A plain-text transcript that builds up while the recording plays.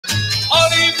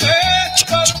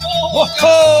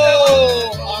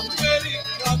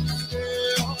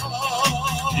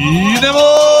Idemo!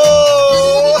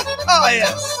 Ah,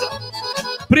 yes.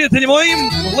 Prijatelji moji,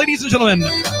 ladies and gentlemen,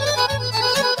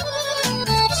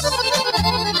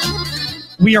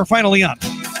 we are finally on.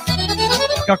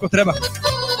 Kako treba.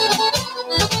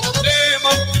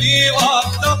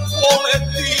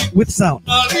 With sound.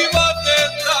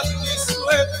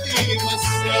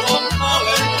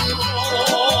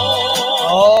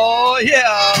 Oh,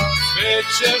 yeah.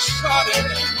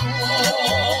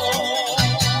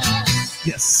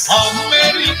 Yes.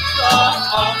 Amerika,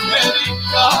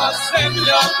 Amerika,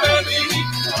 zemlja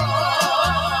velika.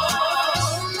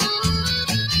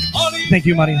 Thank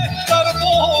you, Maria.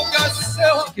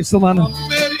 Thank you, Silvana.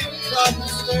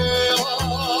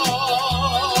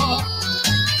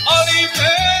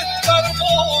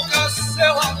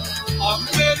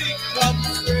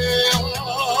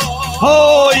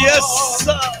 Oh, yes.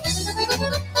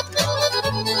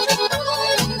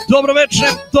 Dobro večer,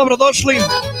 dobrodošli,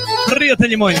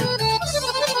 prijatelji moji.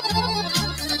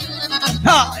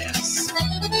 Ah, yes.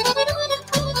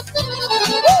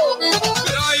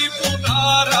 Kraj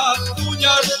bunara,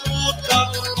 tunja žuta,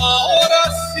 a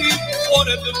orasi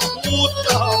pored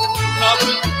puta, na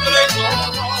bregama.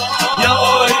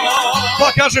 Joj,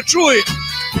 pa kaže, čuj,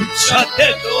 kuća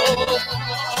dedo.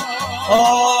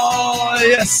 Oh,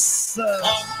 yes.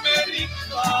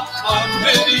 Amerika,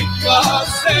 Amerika,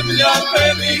 zemlja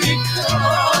velika.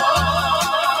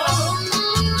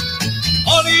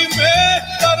 Ali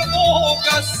metar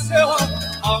moga sela,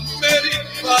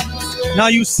 Amerika sela. Now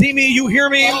you see me, you hear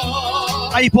me.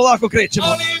 A I polako krećemo.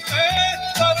 Ali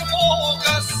metar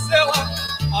moga sela,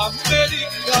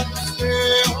 Amerika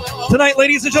sela. Tonight,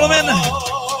 ladies and gentlemen,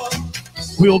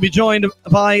 we will be joined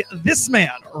by this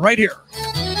man right here,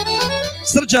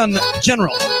 Srdjan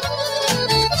General.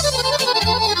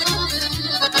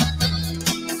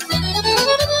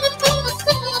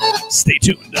 Stay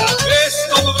tuned.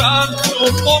 Vesnom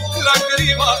vrancu mokra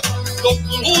griva, dok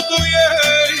luduje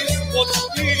ispod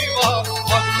štiva,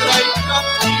 a kraj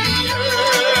kapije.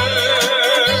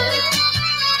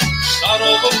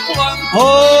 Šarov plan.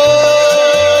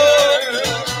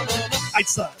 Ajde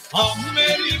sad.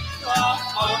 Amerika,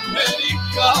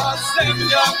 Amerika,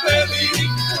 zemlja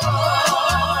velika.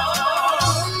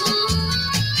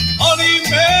 Ali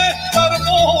metar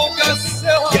moga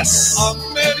sela, Yes.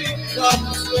 Amerika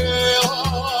sela.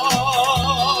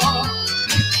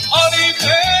 Ali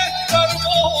metar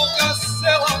moga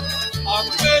sela,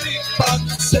 Amerika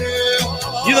sela.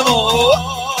 Idemo.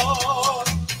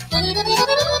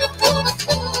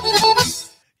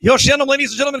 Još jednom,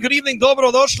 ladies and gentlemen, good evening,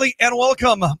 dobrodošli, and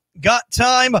welcome. Got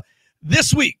time.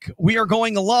 This week, we are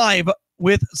going live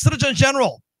with Srdjan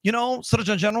General. You know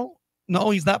Srdjan General? No,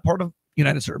 he's not part of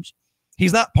United Serbs.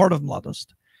 He's not part of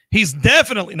Mladost. He's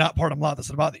definitely not part of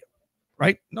Mladost Rabadija.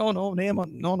 Right? No, nema.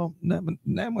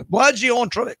 Mlađi on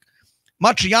čovjek.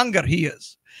 Much younger he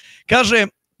is. Kaže,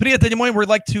 prijatelji moji, we'd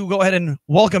like to go ahead and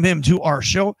welcome him to our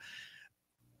show.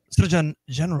 Srdjan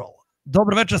General.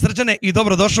 Dobro večer, Srdjane, i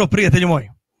dobrodošao, prijatelji moji.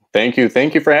 Thank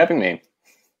you for having me.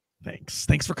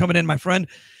 Thanks for coming in, my friend.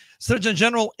 Srdjan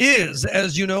General is,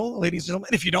 as you know, ladies and gentlemen,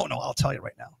 and if you don't know, I'll tell you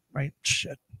right now, right?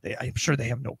 Shit, I'm sure they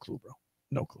have no clue, bro.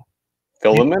 No clue.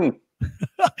 Fill them in.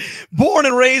 Born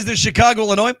and raised in Chicago,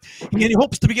 Illinois, and he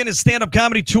hopes to begin his stand-up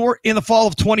comedy tour in the fall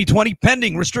of 2020,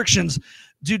 pending restrictions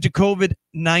due to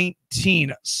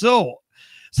COVID-19. So,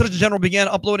 Srdjan General began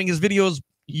uploading his videos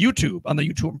on the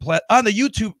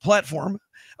YouTube platform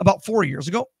about 4 years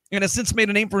ago, and has since made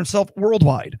a name for himself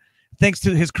worldwide, thanks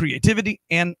to his creativity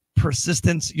and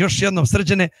persistence. Još jednom,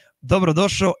 Srdjane,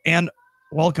 dobrodošao, and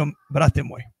welcome, brate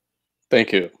moj.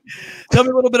 Thank you. Tell me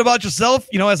a little bit about yourself.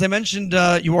 You know, as I mentioned,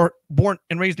 you were born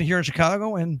and raised here in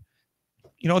Chicago, and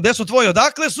you know, gde su tvoji?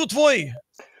 Odakle su tvoji?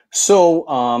 So,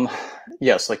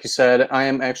 yes, like you said, I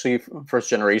am actually first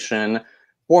generation,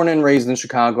 born and raised in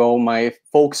Chicago. My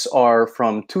folks are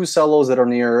from two selos that are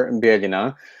near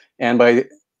Bijeljina, and by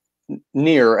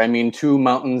near, I mean 2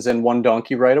 mountains and 1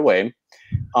 donkey right away.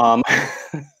 And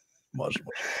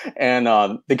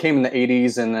they came in the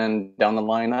 80s, and then down the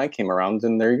line I came around,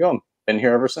 and there you go. Been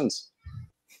here ever since.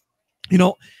 You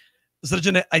know,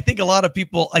 Srdjan, I think a lot of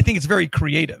people, I think it's very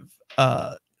creative.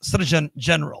 Srdjan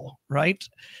General, right?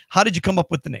 How did you come up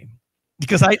with the name?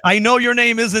 Because I know your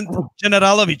name isn't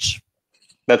Generalovic.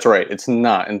 That's right. It's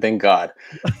not, and thank God.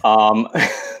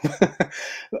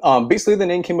 Basically, the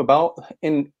name came about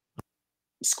in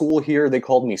school here. They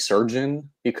called me Surgeon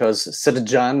because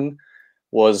Srdjan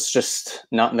was just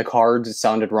not in the cards. It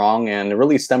sounded wrong, and it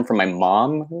really stemmed from my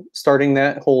mom starting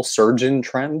that whole surgeon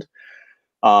trend.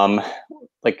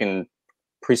 Like in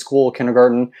preschool,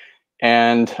 kindergarten,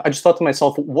 And I just thought to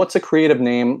myself, what's a creative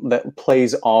name that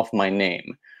plays off my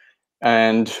name?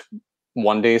 And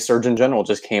one day Surgeon General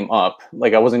just came up.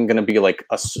 Like I wasn't going to be like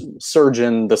a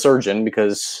surgeon, the surgeon,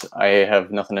 because I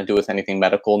have nothing to do with anything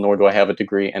medical, nor do I have a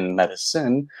degree in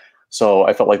medicine. So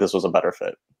I felt like this was a better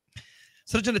fit.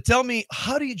 Srdjan, tell me,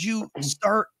 how did you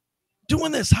start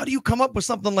doing this? How do you come up with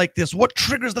something like this? What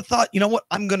triggers the thought, you know what,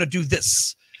 I'm going to do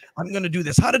this. I'm going to do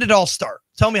this. How did it all start?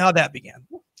 Tell me how that began.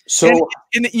 So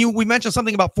we mentioned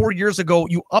something about 4 years ago,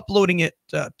 you uploading it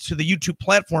to the YouTube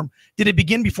platform. Did it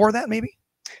begin before that, maybe?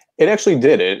 It actually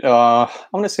did. I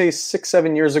want to say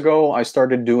 6-7 years ago, I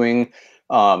started doing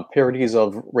parodies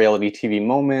of reality TV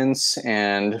moments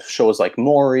and shows like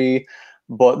Maury,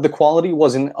 but the quality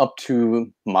wasn't up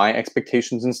to my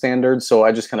expectations and standards. So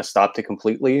I just kind of stopped it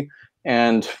completely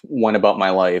and went about my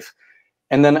life.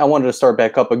 And then I wanted to start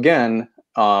back up again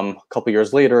a couple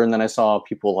years later. And then I saw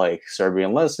people like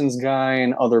Serbian Lessons Guy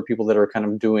and other people that are kind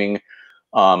of doing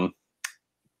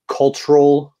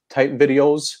cultural type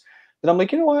videos. And I'm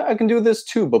like, you know what, I can do this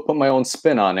too, but put my own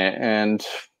spin on it. And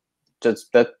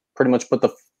just that pretty much put the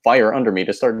fire under me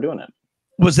to start doing it.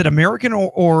 Was it American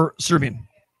or Serbian?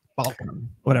 Balkan,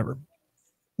 whatever.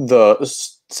 The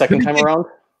second time around?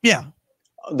 Yeah.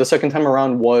 The second time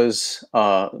around was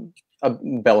a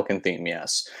Balkan theme,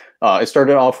 yes. It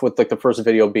started off with like the first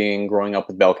video being growing up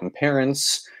with Balkan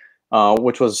parents,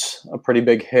 which was a pretty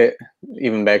big hit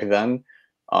even back then.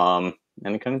 And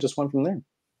it kind of just went from there.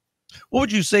 What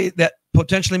would you say that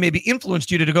potentially maybe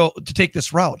influenced you to take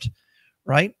this route,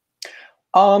 right?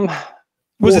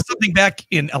 Was it something back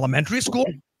in elementary school?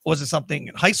 Was it something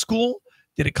in high school?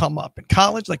 Did it come up in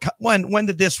college? Like when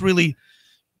did this really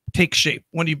take shape?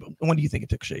 When do you think it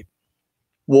took shape?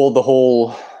 Well, the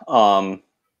whole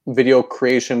video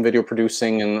creation, video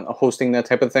producing, and hosting, that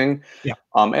type of thing. Yeah.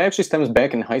 It actually stems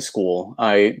back in high school.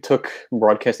 I took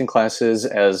broadcasting classes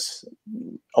as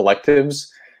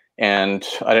electives, and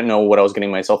I didn't know what I was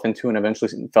getting myself into, and eventually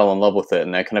fell in love with it,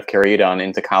 and that kind of carried on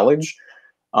into college.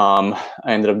 I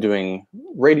ended up doing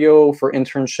radio for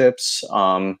internships,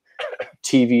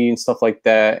 TV and stuff like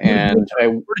that. And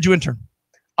where did you intern?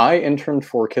 I interned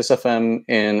for Kiss FM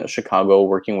in Chicago,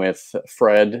 working with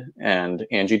Fred and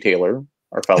Angie Taylor,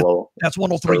 our fellow. That's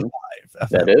 103.5 FM.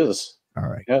 That is. All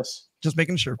right. Yes. Just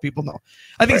making sure people know.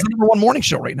 I think it's the #1 morning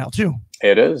show right now, too.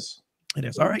 It is. It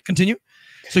is. All right. Continue.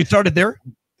 So you started there?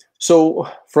 So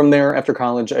from there, after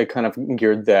college, I kind of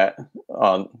geared that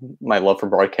my love for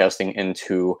broadcasting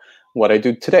into what I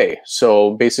do today.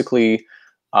 So basically,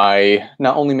 I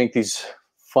not only make these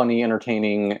funny,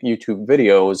 entertaining YouTube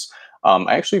videos,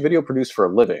 I actually video produce for a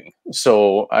living.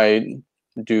 So I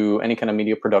do any kind of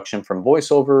media production, from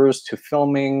voiceovers to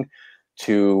filming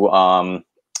to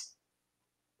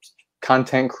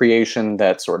content creation,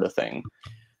 that sort of thing.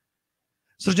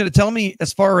 So Jenna, tell me,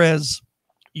 as far as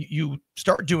you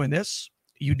start doing this,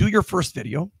 you do your first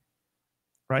video,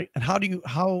 right? And how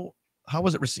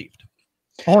was it received?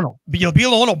 Oh no,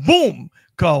 bilo ono, boom,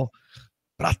 go,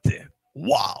 brate,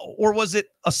 wow. Or was it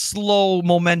a slow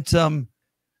momentum,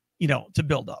 to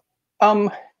build up?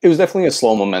 It was definitely a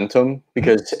slow momentum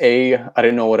because I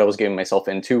didn't know what I was getting myself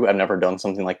into. I've never done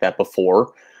something like that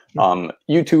before.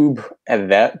 YouTube at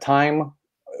that time,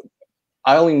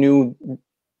 I only knew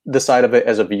the side of it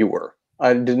as a viewer.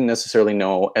 I didn't necessarily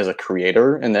know as a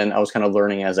creator, and then I was kind of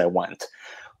learning as I went.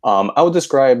 I would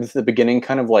describe the beginning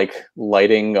kind of like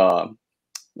lighting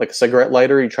like a cigarette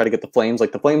lighter. You try to get the flames,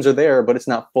 like the flames are there, but it's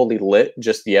not fully lit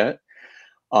just yet.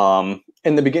 In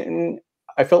the beginning,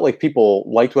 I felt like people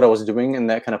liked what I was doing, and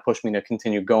that kind of pushed me to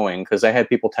continue going, because I had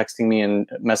people texting me and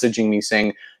messaging me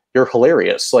saying, "You're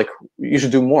hilarious. Like, you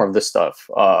should do more of this stuff.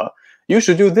 You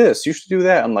should do this. You should do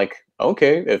that." I'm like,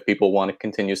 okay, if people want to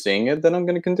continue seeing it, then I'm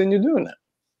going to continue doing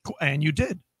it. And you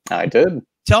did. I did.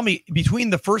 Tell me,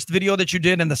 between the first video that you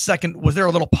did and the second, was there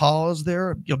a little pause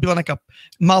there? You'll be like a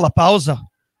mala pausa.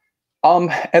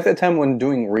 At that time when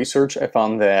doing research, I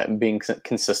found that being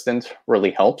consistent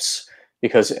really helps,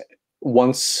 because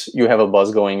once you have a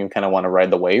buzz going, you kind of want to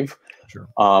ride the wave. Sure.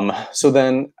 So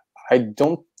then I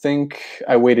don't think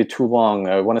I waited too long.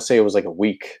 I want to say it was like a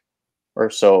week or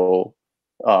so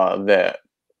that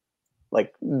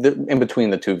like in between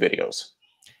the two videos.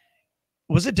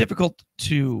 Was it difficult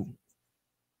to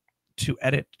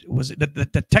edit? Was it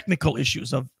the technical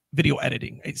issues of video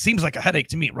editing? It seems like a headache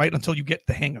to me, right? Until you get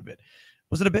the hang of it.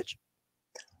 Was it a bitch?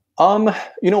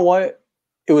 You know what?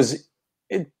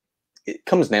 It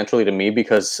comes naturally to me,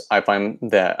 because I find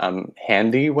that I'm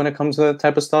handy when it comes to that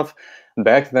type of stuff.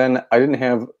 Back then, I didn't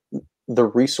have the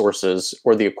resources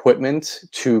or the equipment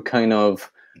to kind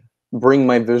of bring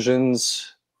my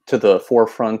visions to the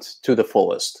forefront to the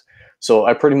fullest. So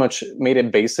I pretty much made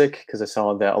it basic because I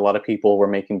saw that a lot of people were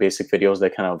making basic videos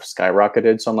that kind of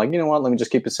skyrocketed. So I'm like, you know what, let me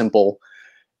just keep it simple.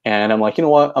 And I'm like, you know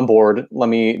what, I'm bored. Let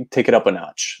me take it up a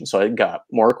notch. So I got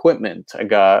more equipment. I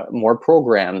got more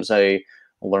programs. I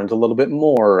learned a little bit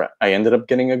more. I ended up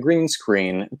getting a green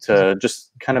screen to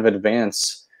just kind of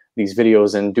advance these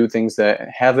videos and do things that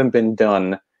haven't been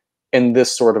done in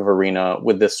this sort of arena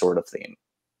with this sort of theme.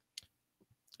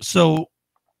 So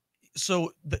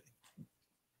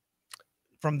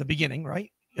from the beginning,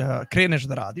 right? Kreneš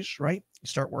da radiš, right? You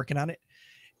start working on it,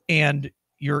 and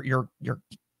you're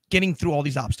getting through all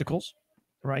these obstacles,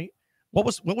 right? What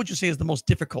would you say is the most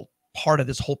difficult part of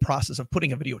this whole process of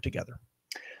putting a video together?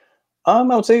 I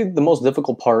would say the most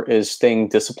difficult part is staying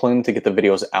disciplined to get the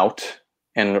videos out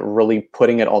and really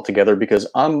putting it all together, because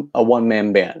I'm a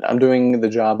one-man band. I'm doing the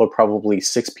job of probably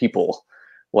 6 people,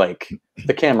 like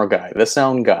the camera guy, the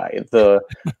sound guy, the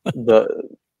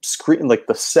screen, like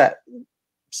the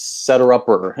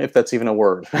setter-upper, if that's even a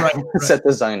word, right. set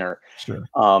designer, sure.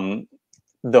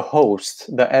 The host,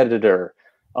 the editor,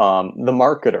 the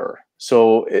marketer.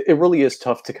 So it really is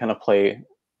tough to kind of play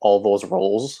all those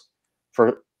roles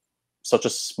for such a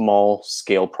small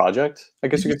scale project, I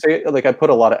guess you could say. Like, I put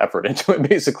a lot of effort into it,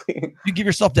 basically. You give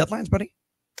yourself deadlines, buddy?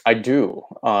 I do,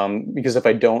 because if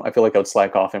I don't, I feel like I would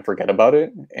slack off and forget about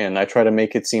it. And I try to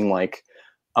make it seem like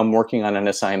I'm working on an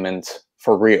assignment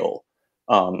for real.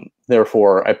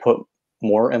 Therefore, I put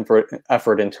more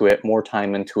effort into it, more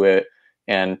time into it,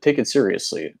 and take it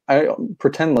seriously. I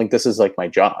pretend like this is like my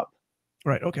job.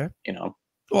 Right. Okay. You know.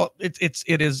 Well, it's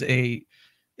a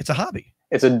hobby.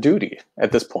 It's a duty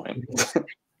at this point.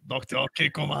 Doctor, okay,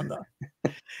 comanda.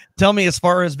 Tell me, as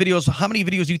far as videos, how many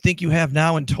videos do you think you have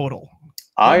now in total?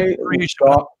 I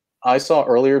saw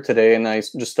earlier today, and I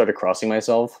just started crossing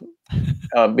myself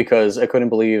because I couldn't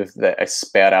believe that I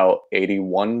spat out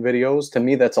 81 videos. To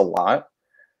me, that's a lot.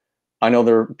 I know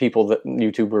there are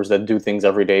YouTubers that do things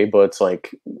every day, but it's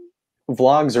like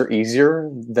vlogs are easier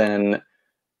than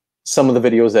some of the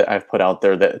videos that I've put out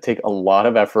there that take a lot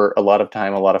of effort, a lot of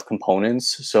time, a lot of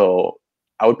components. So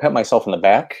I would pat myself on the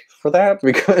back for that,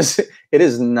 because it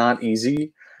is not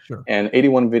easy. Sure. And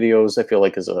 81 videos, I feel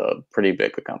like, is a pretty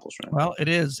big accomplishment. Well, it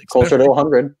is. Closer to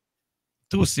 100.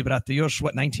 Tu si, brate, još,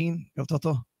 what, 19?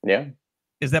 Yeah.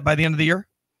 Is that by the end of the year?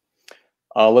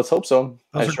 Let's hope so.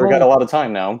 I sure got a lot of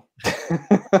time now.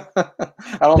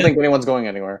 I don't think anyone's going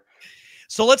anywhere.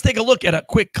 So let's take a look at a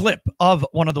quick clip of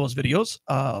one of those videos.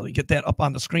 We get that up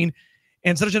on the screen.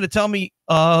 And Srdjan, to tell me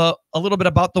a little bit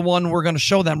about the one we're going to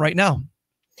show them right now.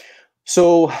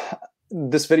 So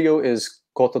this video is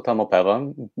Koto Tamo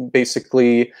Peva.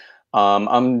 Basically,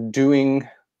 I'm doing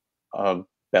a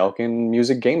Balkan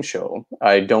music game show.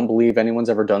 I don't believe anyone's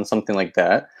ever done something like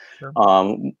that. Sure.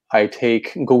 I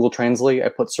take Google Translate, I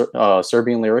put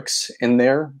Serbian lyrics in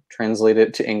there, translate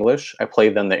it to English. I play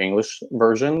them the English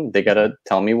version. They got to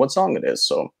tell me what song it is.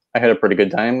 So I had a pretty good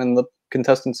time, and the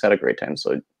contestants had a great time.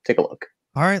 So take a look.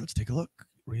 All right, let's take a look.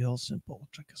 Real simple.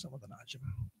 Čekaj samo da nađem.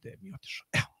 Gde mi otišao?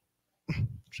 Evo.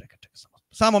 Čekaj samo.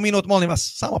 Samo minut, molim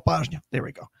vas. Samo pažnja. There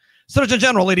we go. Srdjan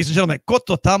General, ladies and gentlemen.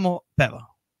 Koto tamo peva.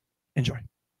 Enjoy.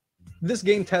 This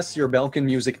game tests your Balkan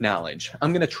music knowledge.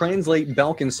 I'm going to translate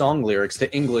Balkan song lyrics to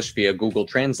English via Google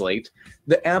Translate.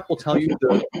 The app will tell you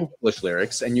the English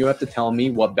lyrics, and you have to tell me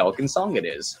what Balkan song it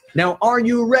is. Now, are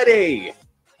you ready?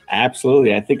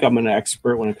 Absolutely. I think I'm an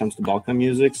expert when it comes to Balkan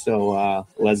music, so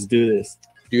let's do this.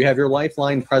 Do you have your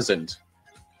lifeline present?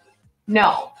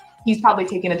 No, he's probably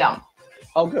taking a dump.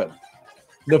 Oh, good.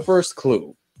 The first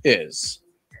clue is...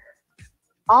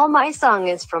 All my song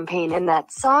is from Pain, and that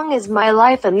song is my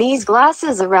life, and these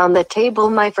glasses around the table,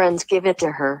 my friends give it to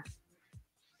her.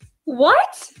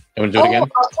 What? You want to do it again?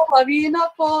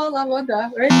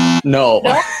 Right? No.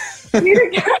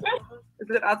 Is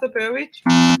it Asa Perovic?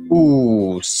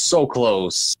 Ooh, so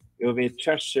close. Something.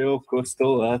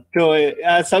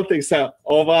 So,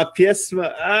 ova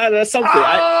pjesma. That's something.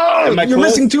 Oh, you're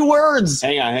missing 2 words.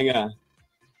 Hang on.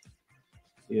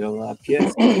 Ova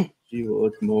pjesma.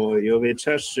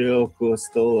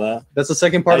 That's the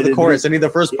second part of the chorus. I need the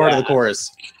first part of the chorus.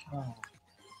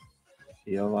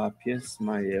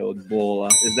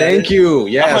 Thank you.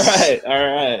 Yes. All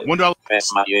right.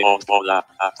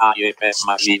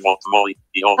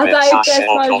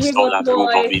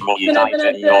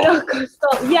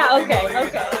 Yeah, okay.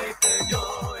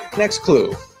 Next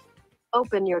clue.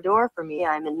 Open your door for me,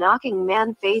 I'm a knocking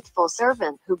man, faithful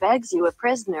servant, who begs you a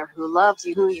prisoner, who loves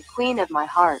you, who you queen of my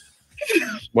heart.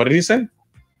 What did he say?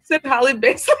 Said Holly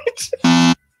Baselage.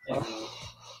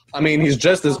 I mean, he's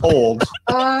just as old.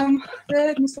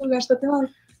 Kraljica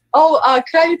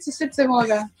srce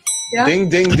moga. Yeah? Ding,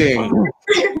 ding, ding.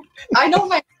 I know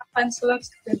my friends, so that's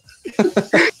good.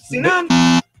 Sinan.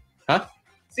 Huh?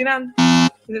 Sinan.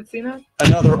 Is it Sinan?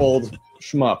 Another old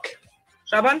schmuck.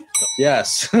 Shaban?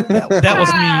 Yes. That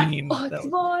was mean. That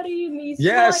was-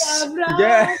 Yes.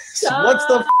 Yes. What's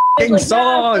the f***ing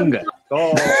song?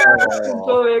 Oh.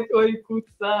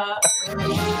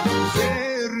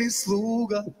 Verni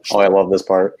sluga, Oh, I love this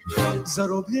part.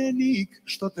 zarobljenik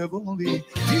što te voli i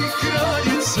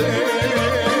kraljice.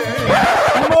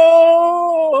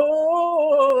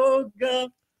 Moga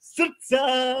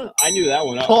srca. I knew that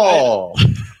one. Oh.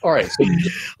 All right. So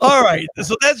All right.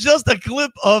 So that's just a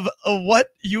clip of what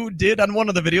you did on one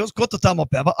of the videos. Koto Tamo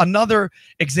Peva. Another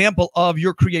example of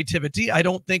your creativity. I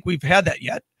don't think we've had that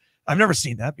yet. I've never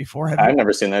seen that before. Have you? I've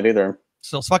never seen that either.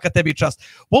 So Svaka Tebi Trust.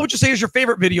 What would you say is your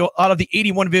favorite video out of the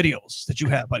 81 videos that you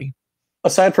have, buddy?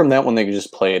 Aside from that one that you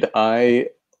just played, I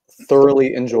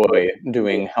thoroughly enjoy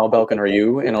doing How Balkan Are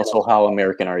You and also How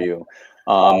American Are You.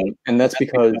 And that's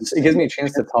because it gives me a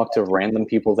chance to talk to random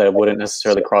people that I wouldn't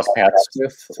necessarily cross paths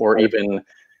with or even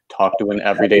talk to in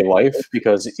everyday life,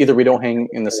 because either we don't hang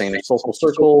in the same social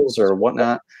circles or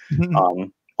whatnot.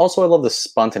 Also, I love the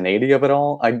spontaneity of it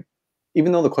all.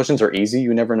 Even though the questions are easy,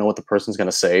 you never know what the person's going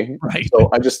to say. Right. So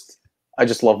I just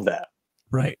love that.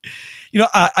 Right. You know,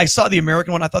 I saw the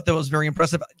American one. I thought that was very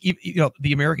impressive. You know,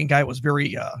 the American guy was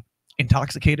very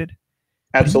intoxicated.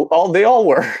 Absolutely. Oh, they all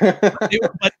were. But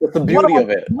That's the beauty of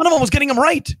it. One of them was getting him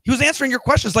right. He was answering your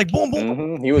questions like boom, boom.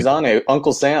 Mhm. He was on it.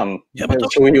 Uncle Sam. Yeah, but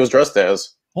That's who he was dressed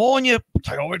as. On you,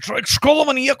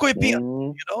 you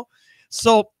know.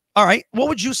 So, all right, what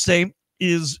would you say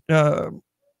is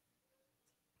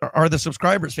are the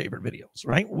subscribers' favorite videos?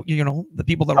 Right, you know, the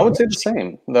people that I would say the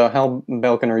same. The How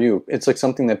Balkan Are You? It's like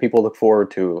something that people look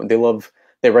forward to.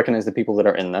 They recognize the people that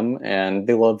are in them, and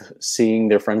they love seeing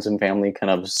their friends and family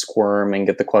kind of squirm and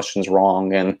get the questions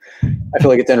wrong. And I feel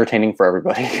like it's entertaining for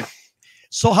everybody.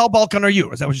 So, how Balkan are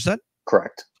you? Is that what you said?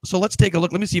 Correct. So let's take a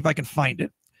look. Let me see if I can find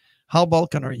it. How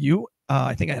Balkan are you?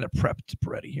 I think I had a prepped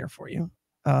ready here for you.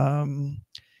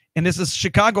 And this is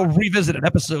Chicago Revisited,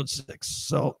 episode 6.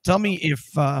 So tell me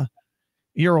if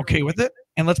you're okay with it,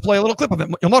 and let's play a little clip of it.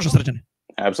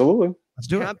 Absolutely. Let's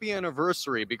do it. happy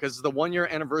anniversary, because it's the 1-year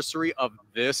anniversary of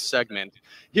this segment.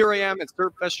 Here I am at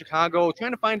Surfest Chicago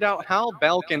trying to find out how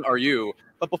Balkan are you.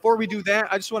 But before we do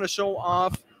that, I just want to show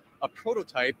off a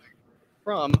prototype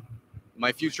from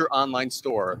my future online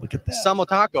store. Look at that.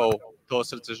 Samotako to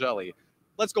Srdjan.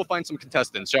 Let's go find some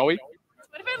contestants, shall we?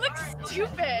 What if I look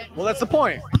stupid? Well, that's the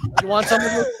point. You want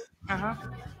something?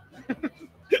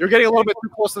 You're getting a little bit too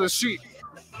close to the sheet.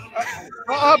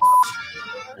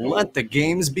 Let the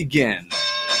games begin.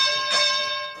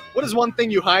 What is one thing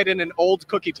you hide in an old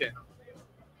cookie tin?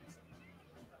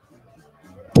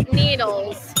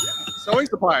 Needles. Sewing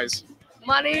supplies.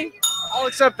 Money. I'll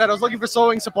accept that. I was looking for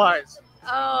sewing supplies.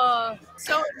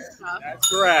 Sewing stuff. That's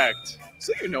correct.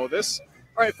 So you know this.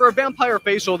 All right, for a vampire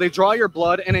facial, they draw your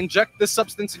blood and inject this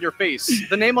substance in your face.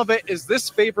 The name of it is this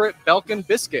favorite Balkan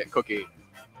biscuit cookie.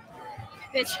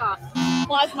 Biscoff.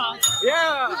 Plasma.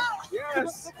 Yeah.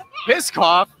 Yes.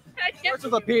 Biscoff. Starts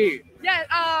with a P.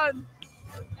 Yeah,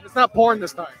 It's not porn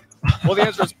this time. Well, the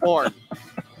answer is porn.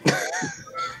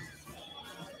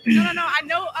 no. I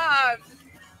know,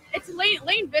 it's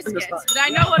Lane biscuits, but I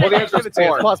know what Well, the it answer is. is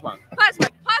porn. Plasma. Plasma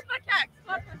kegs.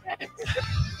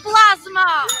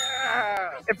 Plasma. Yeah.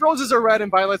 If roses are red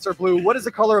and violets are blue, what is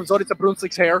the color of Zorica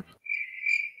Brunslik's hair?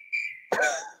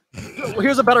 Well,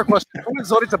 here's a better question. Who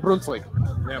is Zorica Brunslik?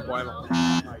 Yeah, bueno.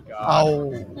 Oh my God.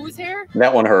 Oh. Whose hair?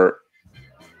 That one hurt.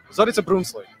 Zorica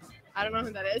Brunslik. I don't know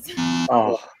who that is.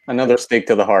 Oh, another stake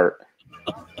to the heart.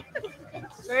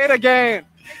 Say it again.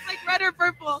 It's like red or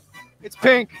purple. It's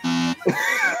pink.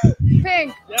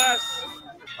 Pink. Yes.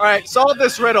 All right, solve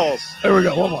this riddle. There we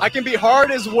go. One more. I can be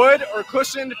hard as wood or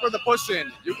cushioned for the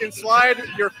pushing. You can slide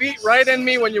your feet right in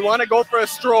me when you want to go for a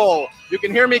stroll. You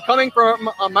can hear me coming from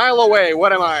a mile away.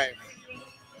 What am I?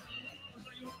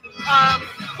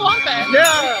 Plumper.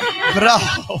 Yeah.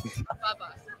 Bravo.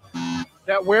 Baba.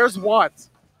 That wears what?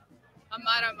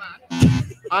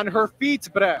 Amarama. On her feet,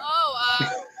 bre.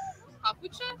 Oh,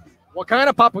 papucha? What kind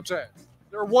of papuche?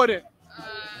 They're wooden.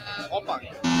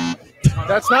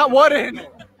 That's not wooden.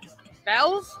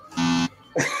 Bells?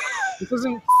 This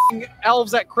isn't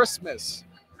elves at Christmas.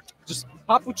 Just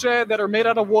papuche that are made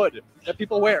out of wood that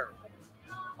people wear.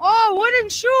 Oh, wooden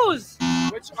shoes.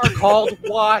 Which are called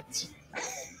what?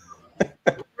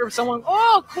 Someone.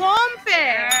 Oh, kwampe.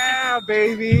 Yeah,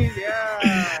 baby.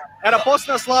 Yeah. At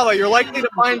Apostna Slava, you're likely to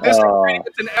find this ingredient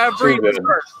in every too good.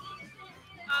 dessert.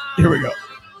 Here we go.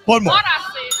 One more.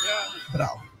 Morasi.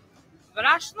 Bravo.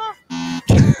 Vrashno?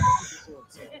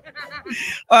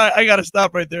 I got to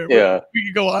stop right there. Yeah. We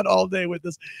could go on all day with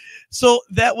this. So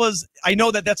that was, I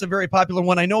know that that's a very popular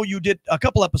one. I know you did a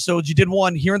couple episodes. You did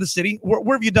one here in the city.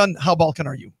 Where have you done How Balkan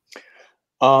Are You?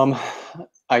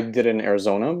 I did it in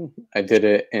Arizona. I did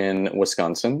it in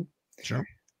Wisconsin. Sure.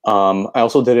 I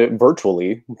also did it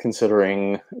virtually,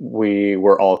 considering we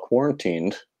were all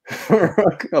quarantined for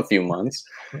a few months.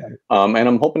 Right. And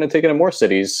I'm hoping to take it in more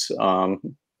cities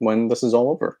when this is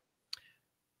all over.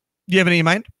 Do you have any in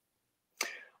mind?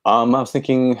 I was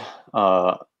thinking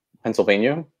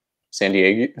Pennsylvania, San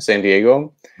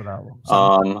Diego. Bravo.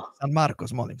 Um, San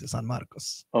Marcos, molim te, San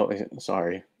Marcos. oh,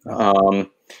 sorry. Oh.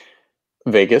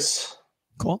 Vegas.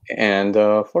 Cool. And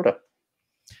Florida.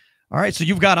 All right, so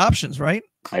you've got options, right?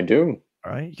 I do.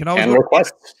 All right, you can always And go,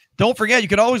 requests. don't forget, you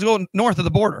can always go north of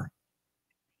the border.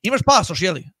 Imaš paso,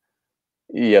 Shelly.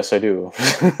 Yes, I do.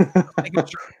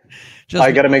 Just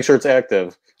I got to make sure it's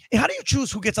active. Hey, how do you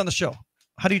choose who gets on the show?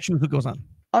 How do you choose who goes on?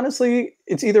 Honestly,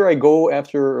 it's either I go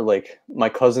after like my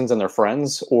cousins and their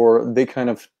friends, or they kind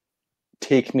of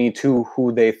take me to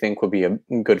who they think would be a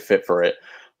good fit for it.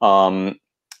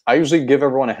 I usually give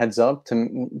everyone a heads up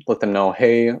to let them know,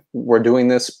 hey, we're doing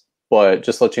this, but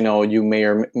just let you know, you may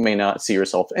or may not see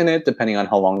yourself in it, depending on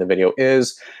how long the video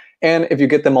is. And if you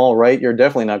get them all right, you're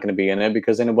definitely not going to be in it,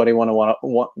 because anybody want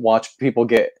to watch people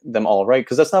get them all right,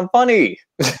 because that's not funny.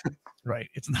 Right,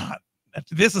 it's not.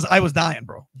 I was dying,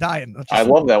 bro. Dying. I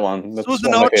love that one. That's one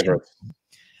of my favorites.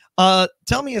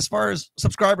 Tell me, as far as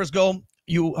subscribers go,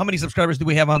 how many subscribers do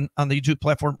we have on the YouTube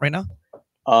platform right now?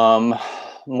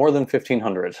 More than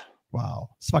 1,500. Wow.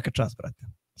 Svaka čast, brate.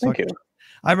 Thank you.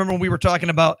 I remember when we were talking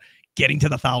about getting to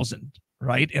the 1,000,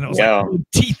 right? And it was Yeah. like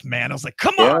teeth, man. I was like,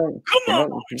 come on,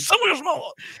 somewhere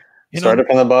small. Started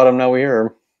from the bottom, now we're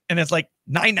here. And it's like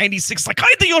 996, like,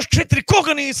 ajde još 4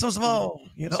 koga nisam zvao.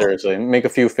 You know? Seriously, make a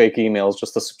few fake emails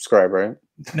just to subscribe, right?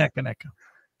 Neka.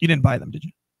 You didn't buy them, did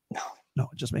you? No. No,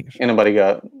 just making sure. Anybody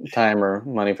got time or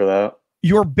money for that?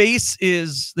 Your base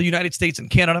is the United States and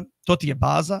Canada. To ti je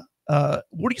baza.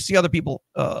 Where do you see other people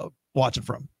watching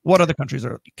from? What other countries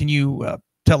can you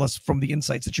tell us from the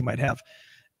insights that you might have?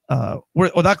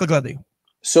 Odakle gledaju?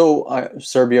 So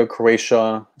Serbia,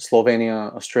 Croatia,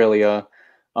 Slovenia, Australia,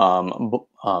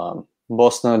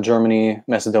 Bosnia, Germany,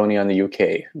 Macedonia, and the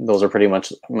UK. Those are pretty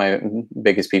much my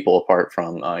biggest people, apart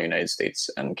from United States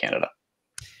and Canada.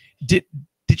 Did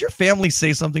your family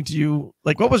say something to you?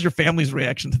 Like, what was your family's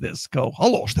reaction to this? Go,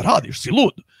 hello, šta radiš, si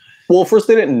lud? Well, first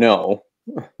they didn't know,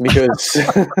 because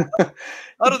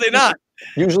how do they not?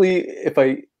 Usually, if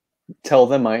I tell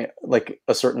them I like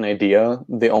a certain idea,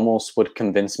 they almost would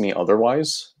convince me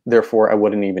otherwise. Therefore, I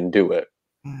wouldn't even do it.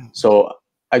 So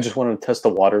I just wanted to test the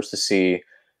waters to see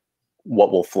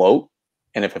what will float.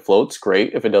 And if it floats,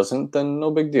 great. If it doesn't, then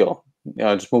no big deal.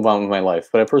 Just move on with my life.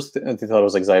 But at first, they thought it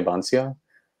was like Zajbancija.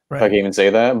 Right. If I can even say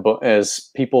that. But as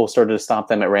people started to stop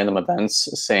them at random events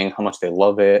saying how much they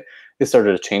love it, they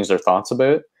started to change their thoughts a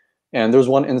bit. And there was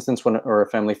one instance when a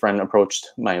family friend approached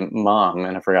my mom,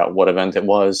 and I forgot what event it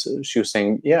was. She was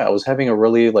saying, yeah, I was having a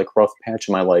really like rough patch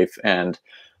in my life, and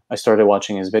I started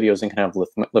watching his videos and kind of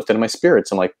lifted my spirits.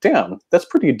 I'm like, damn, that's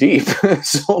pretty deep.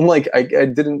 So I'm like, I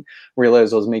didn't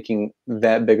realize I was making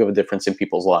that big of a difference in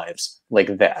people's lives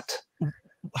like that.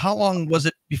 How long was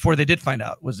it before they did find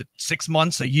out? Was it 6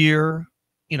 months, a year?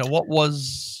 You know, what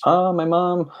was... My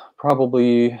mom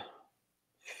probably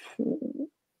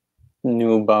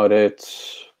knew about it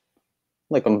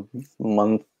like a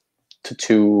month to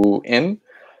 2 in.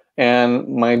 And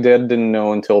my dad didn't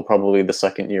know until probably the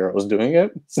 2nd year I was doing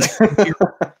it.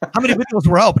 How many videos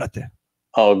were out, brate?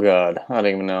 Oh, God. I don't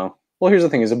even know. Well, here's the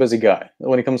thing. He's a busy guy.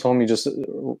 When he comes home, he just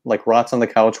like rots on the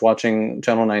couch watching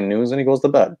Channel 9 News, and he goes to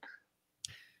bed.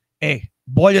 Hey,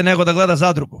 bolje nego da gleda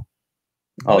zadrugu.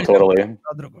 Oh, totally.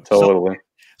 Totally.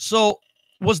 So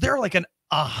was there like an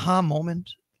aha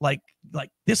moment? Like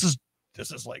this is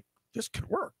like, this could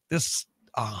work. This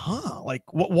like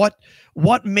what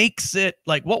makes it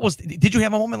like, did you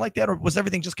have a moment like that, or was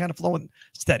everything just kind of flowing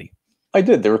steady? I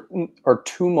did. There are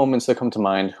 2 moments that come to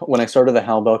mind. When I started the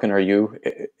How Balkan Are You,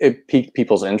 it piqued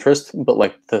people's interest, but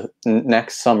like the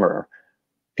next summer,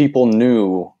 people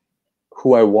knew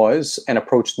who I was and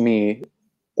approached me,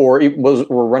 or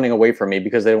were running away from me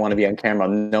because they didn't want to be on camera,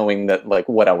 knowing that like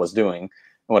what I was doing and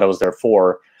what I was there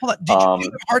for. Hold on. Did you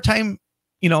have a hard time,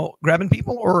 grabbing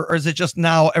people, or is it just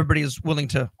now everybody is willing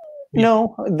to?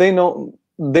 No, they know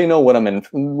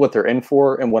what they're in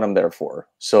for and what I'm there for.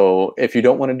 So if you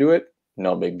don't want to do it,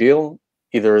 no big deal.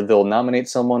 Either they'll nominate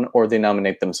someone or they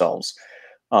nominate themselves,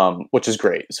 which is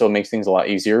great. So it makes things a lot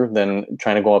easier than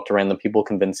trying to go up to random people,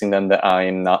 convincing them that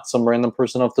I'm not some random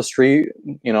person off the street,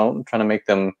 trying to make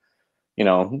them,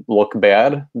 look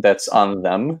bad, that's on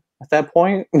them at that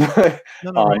point. Right.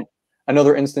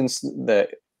 Another instance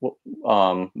that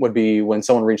would be when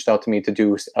someone reached out to me to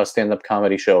do a stand-up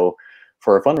comedy show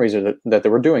for a fundraiser that they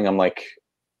were doing. I'm like,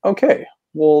 okay,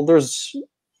 well, there's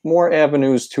more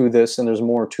avenues to this, and there's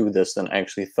more to this than I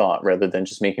actually thought, rather than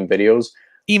just making videos.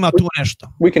 Ima tu nešto.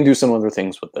 We can do some other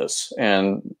things with this.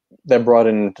 And that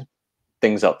broadened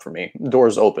things up for me.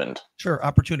 Doors opened. Sure.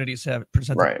 Opportunities have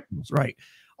presented. Right. Right.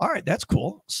 All right. That's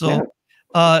cool. So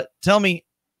Yeah. tell me,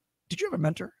 did you have a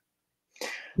mentor?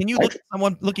 Can you look at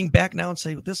someone looking back now and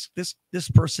say, this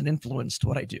person influenced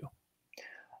what I do?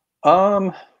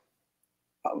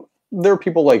 There are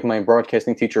people like my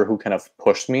broadcasting teacher who kind of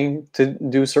pushed me to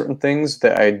do certain things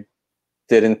that I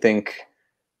didn't think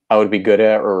I would be good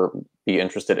at or be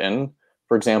interested in.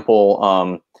 For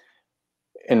example,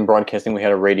 in broadcasting, we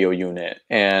had a radio unit,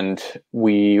 and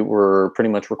we were pretty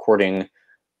much recording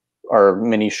our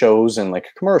mini shows and like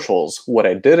commercials. What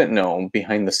I didn't know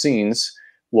behind the scenes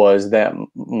was that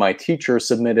my teacher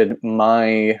submitted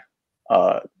my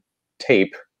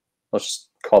tape, let's just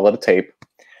call it a tape,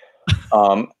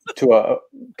 to a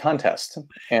contest,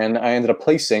 and I ended up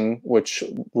placing, which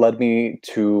led me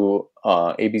to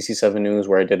ABC 7 News,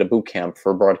 where I did a boot camp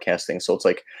for broadcasting. So it's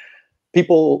like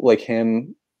people like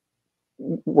him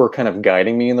were kind of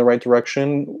guiding me in the right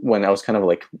direction when I was kind of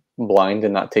like blind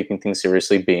and not taking things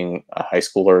seriously, being a high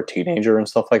schooler or teenager and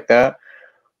stuff like that.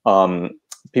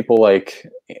 People like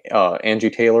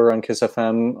Angie Taylor on Kiss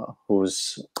FM,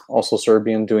 who's also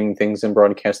Serbian, doing things in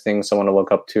broadcasting, someone to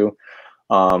look up to.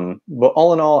 But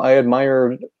all in all, I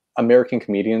admired American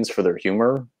comedians for their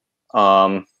humor.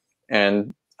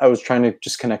 And I was trying to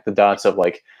just connect the dots of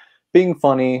like being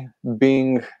funny,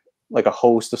 being like a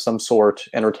host of some sort,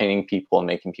 entertaining people and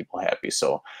making people happy.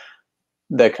 So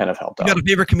that kind of helped out. You got a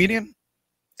favorite comedian?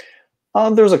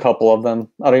 There's a couple of them.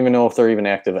 I don't even know if they're even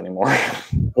active anymore.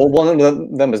 Well, one of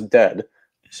them is dead,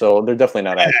 so they're definitely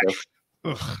not active.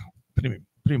 Ugh, pretty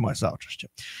much out.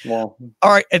 Well,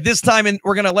 all right. At this time, and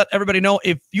we're going to let everybody know,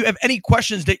 if you have any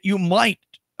questions that you might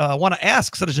want to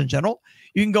ask Srdjan General,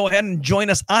 you can go ahead and join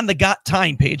us on the Got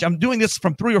Time page. I'm doing this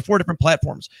from 3 or 4 different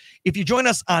platforms. If you join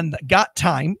us on the Got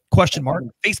Time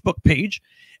Facebook page,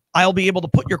 I'll be able to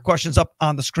put your questions up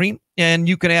on the screen, and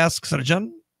you can ask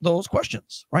Srdjan those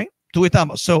questions, right? So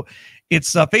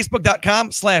it's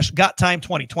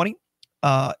facebook.com/gottime2020.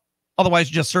 Otherwise,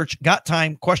 just search Got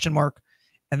Time ?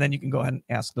 And then you can go ahead and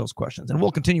ask those questions. And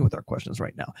we'll continue with our questions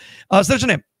right now.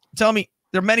 Srdjan, tell me,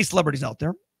 there are many celebrities out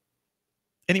there.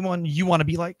 Anyone you want to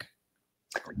be like?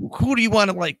 Who do you want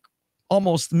to like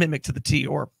almost mimic to the T?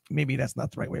 Or maybe that's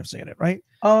not the right way of saying it, right?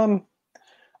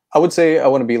 I would say I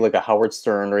want to be like a Howard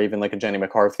Stern or even like a Jenny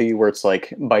McCarthy, where it's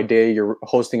like by day you're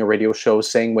hosting a radio show,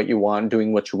 saying what you want,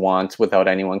 doing what you want without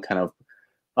anyone kind of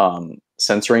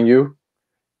censoring you.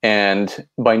 And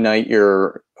by night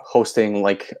you're hosting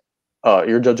like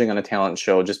you're judging on a talent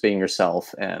show, just being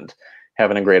yourself and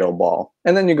having a great old ball.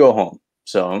 And then you go home.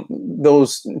 So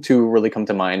those two really come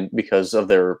to mind because of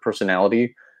their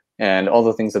personality and all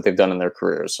the things that they've done in their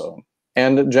careers. So,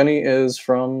 and Jenny is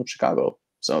from Chicago,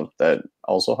 so that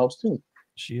also helps too.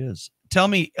 She is. Tell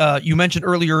me, you mentioned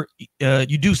earlier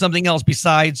you do something else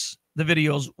besides the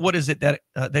videos. What is it that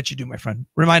you do, my friend?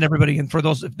 Remind everybody, and for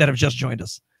those that have just joined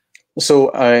us.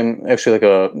 So I'm actually like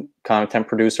a content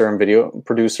producer and video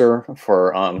producer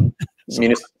for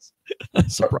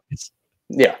Surprise.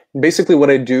 Yeah, basically what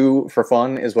I do for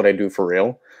fun is what I do for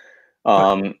real.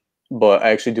 But I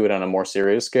actually do it on a more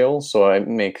serious scale. So I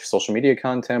make social media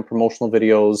content, promotional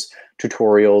videos,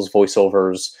 tutorials,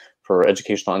 voiceovers for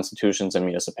educational institutions and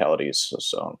municipalities.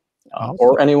 So,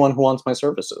 or anyone who wants my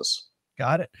services.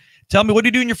 Got it. Tell me, what do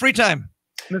you do in your free time,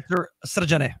 Mr.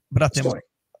 Srdjan? So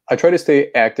I try to stay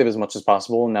active as much as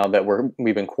possible. Now that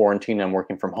we've been quarantined and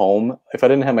working from home, if I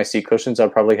didn't have my seat cushions,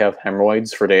 I'd probably have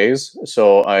hemorrhoids for days.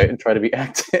 So I try to be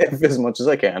active as much as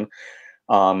I can.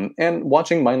 And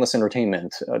watching mindless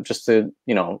entertainment, just to,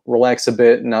 relax a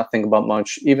bit, not think about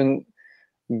much, even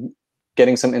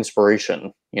getting some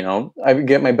inspiration. I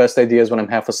get my best ideas when I'm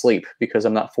half asleep because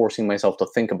I'm not forcing myself to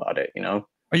think about it.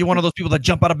 Are you one of those people that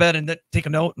jump out of bed and then take a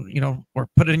note, or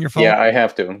put it in your phone? Yeah, I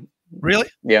have to. Really?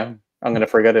 Yeah, I'm gonna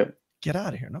forget it. Get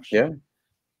out of here, no? Yeah.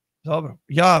 Dobro.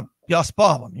 Ja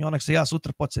spavam. I onak se ja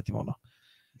sutra podsjetim ono.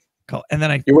 And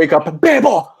then you wake up and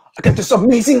Bebo, I got this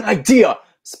amazing idea.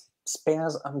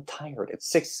 Spaz, I'm tired. It's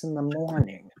 6 in the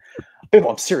morning.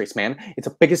 Bebo, I'm serious, man. It's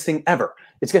the biggest thing ever.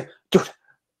 It's gonna, dude.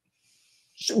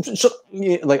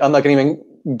 Like, I'm not gonna even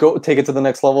go take it to the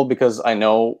next level because I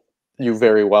know you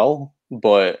very well,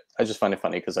 but I just find it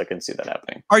funny because I can see that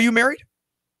happening. Are you married?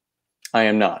 I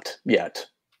am not yet.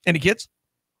 Any kids?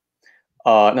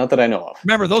 Not that I know of.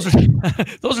 Remember, those are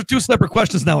those are two separate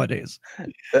questions nowadays.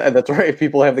 That's right.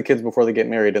 People have the kids before they get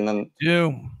married, and then They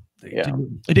are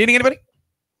you dating anybody?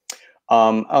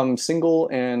 I'm single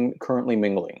and currently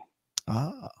mingling.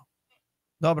 Ah,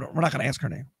 no, but we're not going to ask her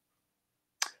name.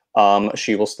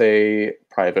 She will stay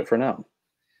private for now.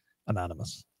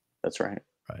 Anonymous. That's right.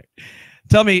 Right.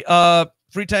 Tell me,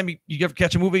 free time, you ever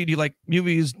catch a movie? Do you like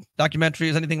movies,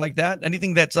 documentaries, anything like that?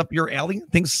 Anything that's up your alley?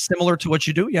 Things similar to what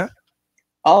you do? Yeah.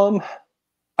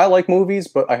 I like movies,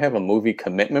 but I have a movie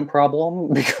commitment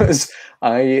problem because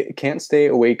I can't stay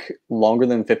awake longer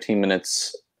than 15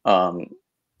 minutes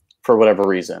for whatever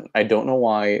reason. I don't know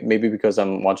why. Maybe because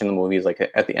I'm watching the movies like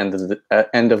at the end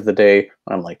of the day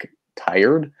when I'm like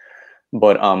tired.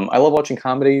 But I love watching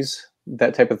comedies,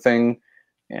 that type of thing,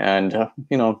 and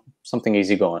something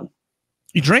easy going.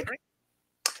 You drink?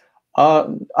 I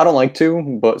don't like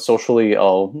to, but socially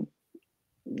I'll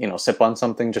sip on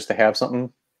something just to have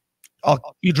something.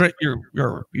 You drink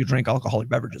you drink alcoholic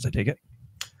beverages, I take it.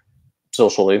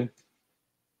 Socially.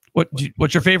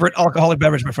 What's your favorite alcoholic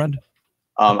beverage, my friend?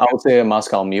 I would say a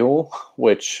Moscow Mule,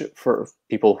 which for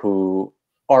people who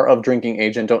are of drinking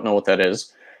age and don't know what that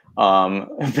is,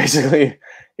 basically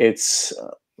it's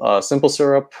simple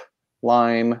syrup,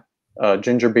 lime,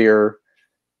 ginger beer,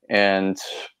 and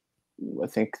I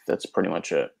think that's pretty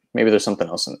much it. Maybe there's something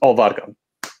else vodka.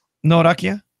 No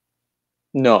rakia?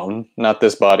 No, not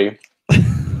this body.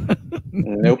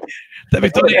 Nope.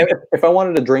 If I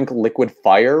wanted to drink liquid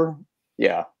fire,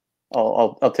 yeah,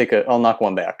 I'll knock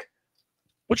one back.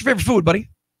 What's your favorite food, buddy?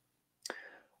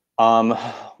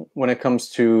 When it comes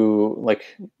to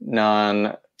like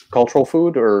non-cultural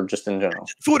food or just in general?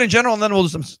 Food in general, and then we'll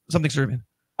do something Serbian.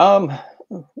 I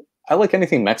like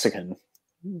anything Mexican.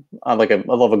 I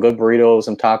love a good burrito,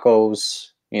 some tacos.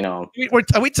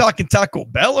 Are we talking Taco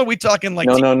Bell? Or are we talking like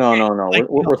no?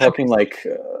 We're talking like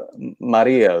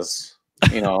Maria's,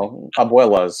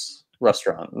 Abuela's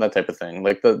restaurant, that type of thing,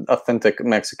 like the authentic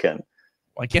Mexican.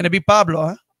 Why can't it be Pablo?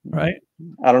 Huh? Right?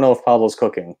 I don't know if Pablo's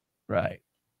cooking. Right.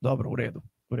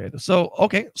 So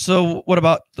okay. So what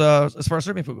about as far as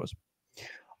Serbian food goes?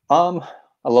 I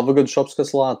love a good shopska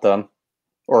salata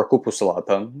or a kupu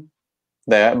salata.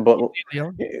 That, but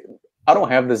I don't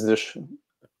have this dish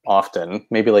often,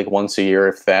 maybe like once a year,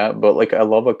 if that. But like, I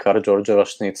love a Karađorđeva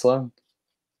schnitzel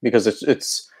because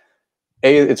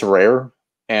it's rare,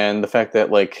 and the fact that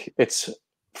like it's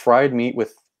fried meat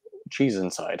with cheese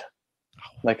inside.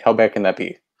 Like, how bad can that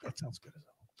be? That sounds good.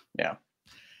 Yeah.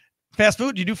 Fast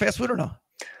food? Do you do fast food or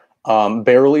no?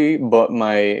 Barely, but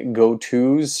my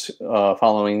go-tos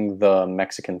following the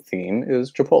Mexican theme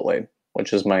is Chipotle,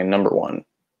 which is my number one.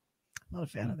 I'm not a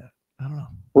fan of that. I don't know.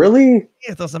 Really?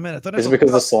 Yeah, is it because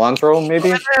of the cilantro,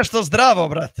 maybe? I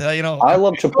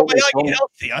love Chipotle so much.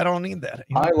 Healthy. I don't need that.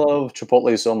 I love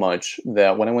Chipotle so much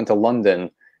that when I went to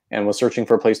London and was searching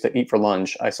for a place to eat for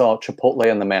lunch, I saw Chipotle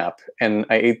on the map, and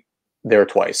I ate there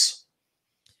twice.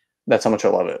 That's how much I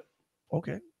love it.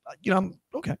 Okay. I'm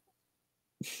okay.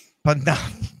 But now,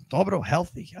 dobro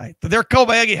healthy. They're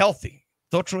kobajagi healthy.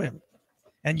 Točno.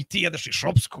 And ti jedeš i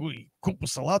šopsku i kupu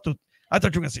salatu. I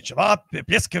thought you were going to say cevape,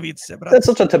 pljeskavice. That's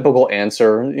such a typical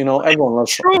answer. Everyone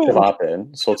loves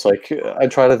cevape. So it's like, I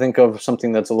try to think of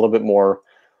something that's a little bit more,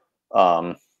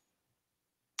 I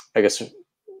guess,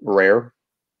 rare.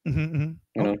 Mm-hmm.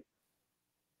 Okay.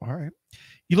 All right.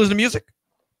 You listen to music?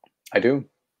 I do.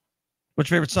 What's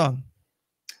your favorite song?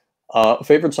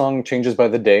 Favorite song changes by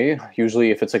the day.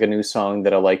 Usually if it's like a new song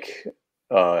that I like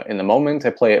in the moment, I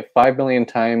play it 5 million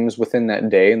times within that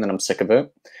day, and then I'm sick of it.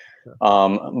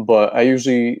 But I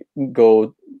usually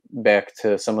go back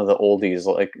to some of the oldies,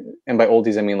 and by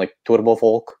oldies I mean like turbo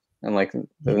folk and like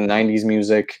the 90s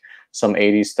music, some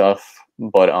 80s stuff.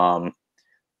 But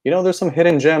there's some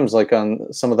hidden gems like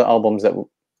on some of the albums that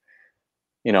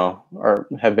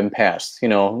have been passed.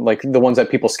 Like the ones that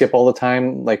people skip all the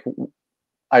time. Like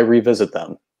I revisit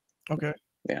them. Okay.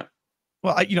 Yeah.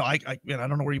 Well, I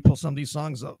don't know where you pull some of these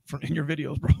songs up in your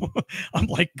videos, bro. I'm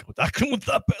like,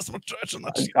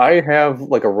 I have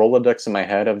like a Rolodex in my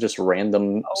head of just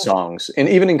random songs, and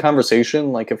even in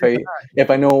conversation, like if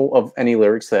I know of any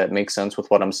lyrics that make sense with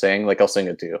what I'm saying, like I'll sing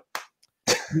it to you.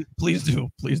 Please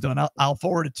do, and I'll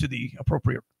forward it to the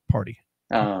appropriate party.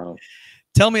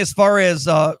 Tell me, as far as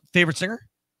favorite singer,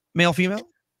 male, female.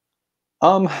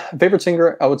 Favorite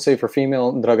singer, I would say for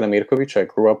female, Dragana Mirković. I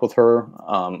grew up with her.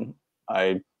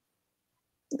 I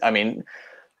mean,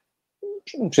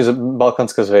 she's a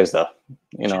Balkanska zvezda.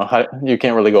 You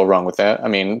can't really go wrong with that. I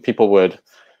mean, people would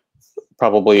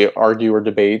probably argue or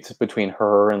debate between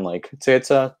her and like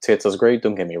Ceca. Ceca's great,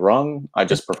 don't get me wrong. I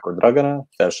just prefer Dragana.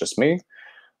 That's just me.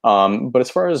 But as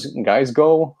far as guys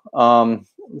go,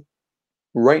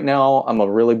 right now I'm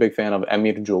a really big fan of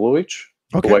Emir Julovic,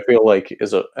 who Okay. I feel like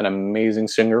is an amazing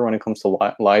singer when it comes to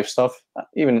live stuff.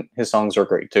 Even his songs are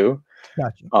great too.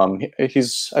 Gotcha.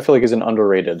 I feel like he's an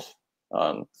underrated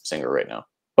singer right now,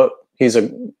 but he's a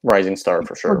rising star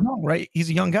for sure. Young, right? He's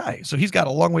a young guy, so he's got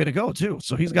a long way to go too.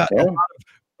 So he's got Yeah. a lot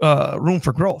of room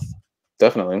for growth,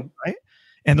 Definitely. right?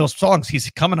 And those songs he's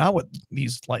coming out with,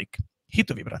 these like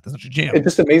hito vibratas, such a jam. It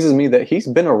just amazes me that he's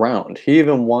been around. He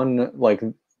even won like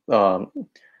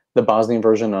the Bosnian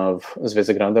version of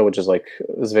Zvezda Granda, which is like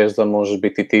Zvezda može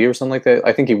biti ti or something like that.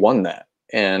 I think he won that,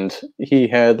 and he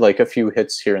had like a few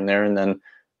hits here and there, and then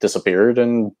disappeared,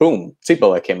 and boom,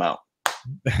 Cipala came out.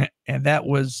 And that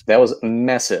was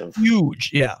massive,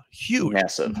 huge. Yeah, huge,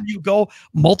 massive. You go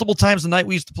multiple times a night.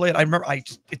 We used to play it. I remember.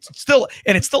 It's still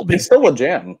been. It's still a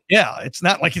jam. Yeah, it's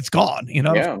not like it's gone. You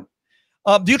know.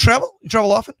 Yeah. Do you travel? You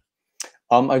travel often?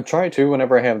 I try to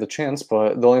whenever I have the chance,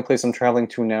 but the only place I'm traveling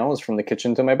to now is from the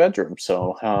kitchen to my bedroom.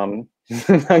 So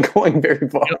not going very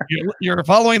far. You're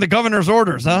following the governor's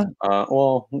orders, huh?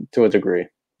 Well, to a degree.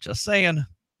 Just saying.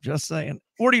 Just saying.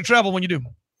 Where do you travel when you do?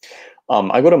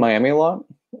 I go to Miami a lot.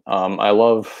 I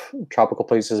love tropical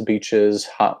places, beaches,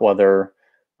 hot weather,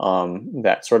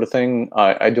 that sort of thing.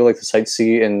 I do like to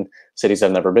sightsee in cities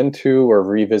I've never been to, or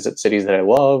revisit cities that I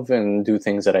love and do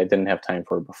things that I didn't have time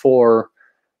for before.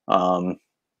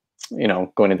 You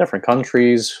know, going to different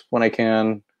countries when I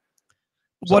can.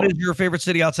 What is your favorite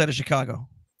city outside of Chicago?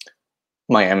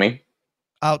 Miami.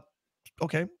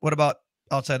 Okay. What about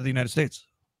outside of the United States?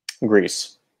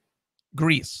 Greece.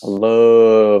 Greece. I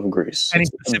love Greece. Any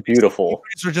It's specific beautiful.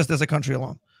 Greece, or just as a country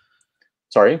alone?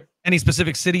 Sorry? Any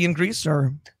specific city in Greece,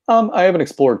 or? I haven't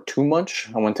explored too much.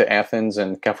 I went to Athens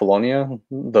and Kefalonia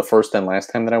the first and last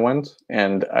time that I went,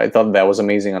 and I thought that was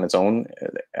amazing on its own.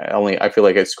 I feel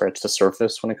like I scratched the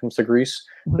surface when it comes to Greece.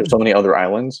 There's so many other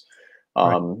islands.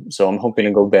 So I'm hoping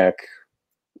to go back,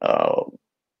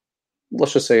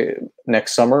 let's just say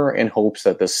next summer, in hopes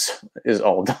that this is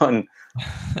all done.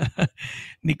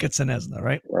 Nikad Senesna,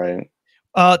 right? Right.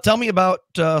 Tell me about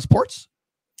sports.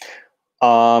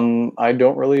 I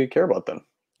don't really care about them.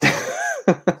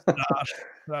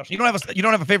 Gosh. You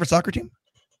don't have a favorite soccer team?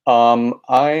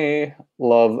 I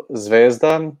love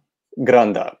Zvezda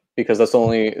Granda because that's the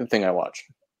only thing I watch.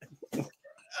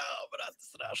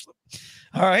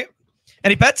 All right.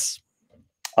 Any pets?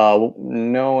 No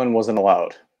one wasn't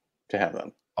allowed to have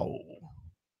them. Oh.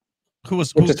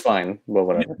 Which is fine, but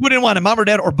whatever. Who didn't want it, mom or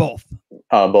dad, or both?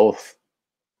 Both.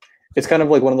 It's kind of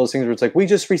like one of those things where it's like, we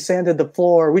just resanded the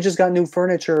floor, we just got new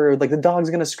furniture, like the dog's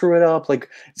gonna screw it up, like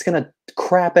it's gonna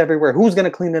crap everywhere. Who's gonna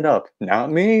clean it up?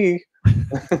 Not me.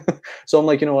 So I'm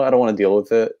like, you know what? I don't want to deal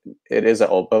with it. It is at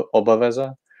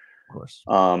Obaveza. Of course.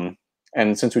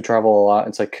 And since we travel a lot,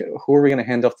 it's like, who are we gonna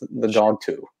hand off the dog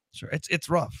to? Sure, it's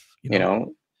rough. You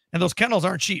know? And those kennels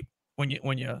aren't cheap when you.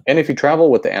 And if you travel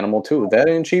with the animal too, that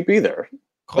ain't cheap either.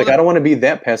 Like, I don't want to be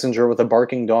that passenger with a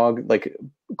barking dog, like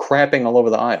crapping all over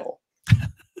the aisle.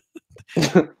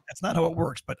 That's not how it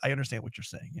works, but I understand what you're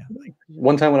saying. Yeah.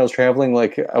 One time when I was traveling,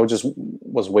 like I was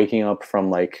waking up from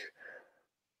like,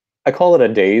 I call it a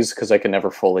daze because I can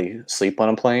never fully sleep on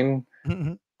a plane.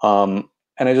 Mm-hmm.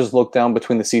 And I just look down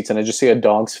between the seats and I just see a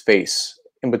dog's face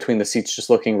in between the seats, just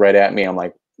looking right at me. I'm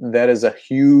like, that is a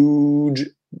huge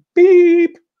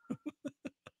beep.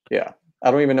 Yeah.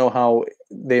 I don't even know how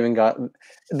they even got.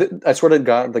 I swear to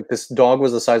God, like this dog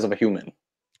was the size of a human.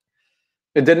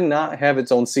 It did not have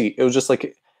its own seat. It was just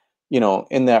like, you know,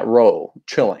 in that row,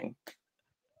 chilling.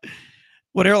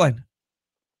 What airline?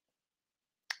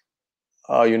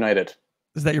 United.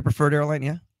 Is that your preferred airline?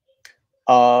 Yeah.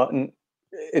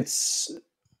 It's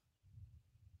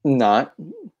not,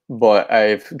 but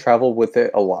I've traveled with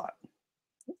it a lot.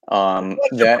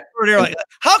 That preferred airline?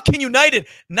 How can United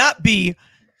not be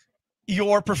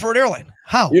your preferred airline?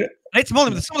 How? It's some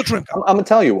of the trim. I'm gonna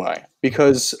tell you why.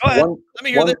 Because let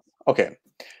me hear this. Okay.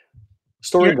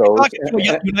 Story goes. To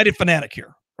a United fanatic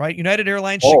here, right? United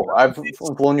Airlines. Oh, I've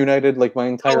flown United like my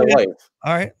entire life.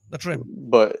 All right, that's right.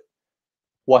 But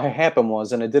what happened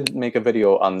was, and I did make a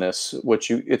video on this,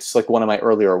 it's like one of my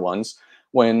earlier ones,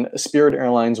 when Spirit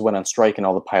Airlines went on strike and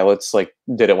all the pilots like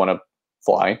didn't want to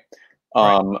fly.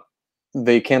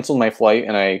 They canceled my flight,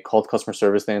 and I called customer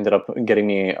service. They ended up getting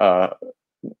me a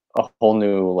whole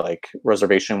new like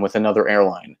reservation with another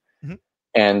airline. Mm-hmm.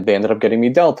 And they ended up getting me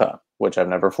Delta, which I've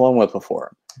never flown with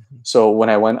before. Mm-hmm. So when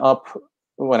I went on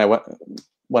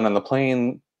the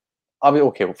plane, I'll be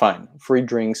okay. Well, fine. Free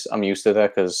drinks. I'm used to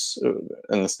that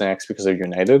and the snacks because of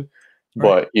United.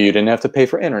 Right. But you didn't have to pay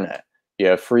for internet. You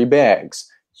have free bags.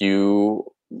 You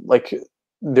like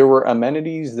there were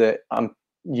amenities that I'm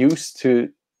used to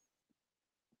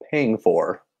paying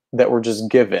for that were just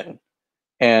given,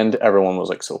 and everyone was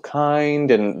like so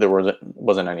kind, and there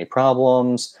wasn't any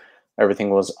problems. Everything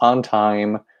was on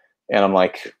time, and I'm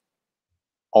like,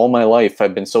 all my life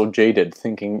I've been so jaded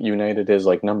thinking United is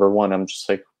like number one. I'm just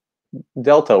like,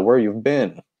 Delta, where you've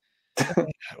been?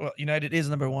 Well, United is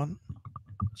number one,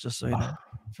 just so you know,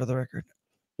 for the record.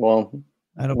 Well,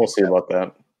 I don't we'll see about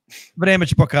that. Vreme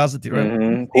će pokazati, right?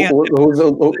 Mhm.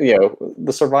 And- Yeah,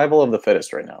 the survival of the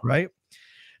fittest right now. Right.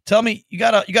 Tell me, you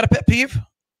got a pet peeve?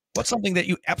 What's something that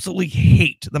you absolutely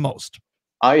hate the most?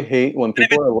 I hate when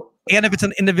people are. And if it's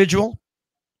an individual,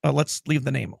 let's leave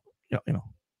the name,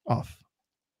 off.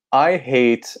 I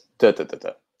hate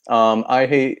I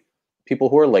hate people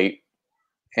who are late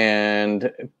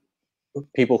and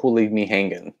people who leave me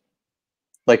hanging.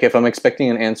 Like if I'm expecting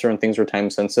an answer and things are time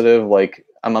sensitive, like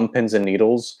I'm on pins and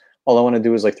needles. All I want to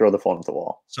do is like throw the phone at the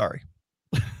wall. Sorry.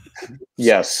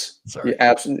 Yes. Sorry.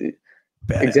 Absolutely.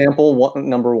 Bad Example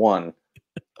number one.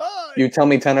 You tell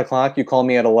me 10 o'clock, you call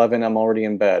me at 11, I'm already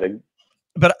in bed.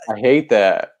 But I hate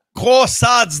that. ko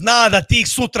sad zna da ti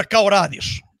sutra kao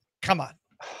radiš? Come on.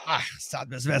 Sad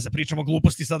bez veze pričamo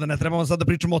gluposti, sada ne trebamo sad da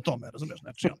pričamo o tome, razumiješ?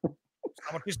 Znači,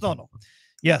 samo čisto ono.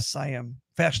 Yes, I am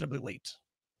fashionably late,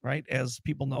 right? As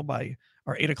people know by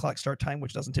our 8 o'clock start time,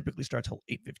 which doesn't typically start till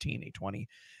 8:15, 8:20.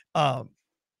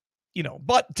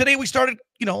 But today we started,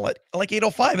 like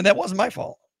 8:05, and that wasn't my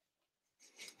fault.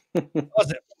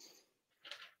 Was it?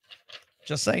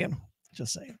 Just saying.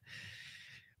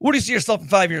 Where do you see yourself in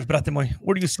 5 years, brate moj?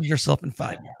 Where do you see yourself in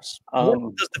 5 years?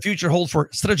 What does the future hold for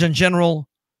Srdjan General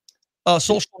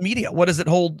social media? What does it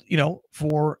hold,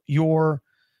 for your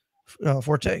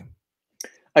forte?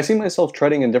 I see myself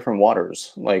treading in different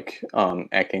waters, like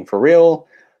acting for real,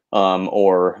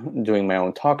 or doing my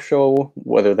own talk show,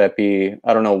 whether that be,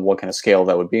 I don't know what kind of scale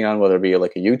that would be on, whether it be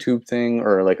like a YouTube thing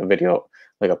or like a video,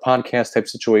 like a podcast type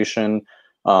situation,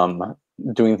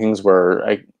 doing things where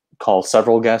I call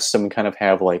several guests and we kind of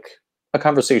have like a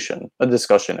conversation, a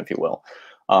discussion, if you will.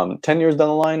 10 years down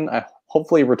the line, I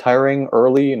hopefully retiring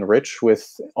early and rich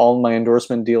with all my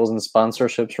endorsement deals and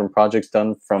sponsorships from projects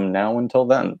done from now until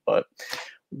then. But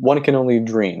one can only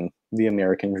dream the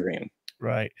American dream.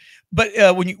 Right. But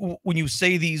when you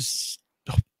say these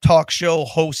talk show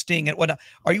hosting and whatnot,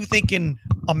 are you thinking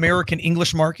American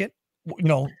English market?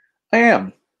 I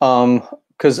am.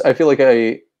 Because I feel like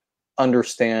I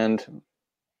understand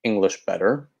English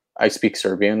better. I speak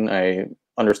Serbian. I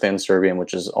understand Serbian,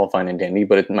 which is all fine and dandy,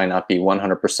 but it might not be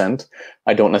 100%.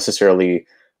 I don't necessarily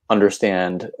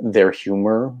understand their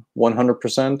humor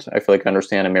 100%. I feel like I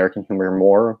understand American humor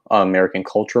more, American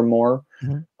culture more.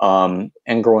 Mm-hmm.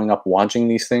 And growing up watching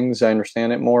these things, I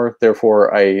understand it more.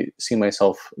 Therefore, I see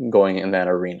myself going in that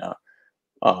arena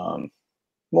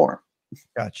more.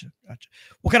 Gotcha.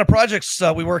 What kind of projects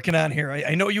we working on here?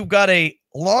 I know you've got a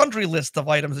laundry list of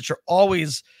items that you're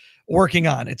always working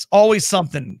on. It's always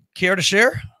something. Care to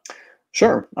share?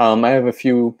 Sure. I have a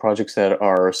few projects that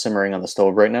are simmering on the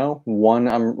stove right now. One,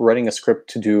 I'm writing a script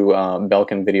to do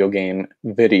Balkan video game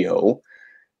video.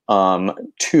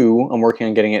 Two, I'm working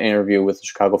on getting an interview with the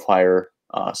Chicago Fire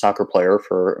soccer player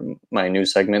for my new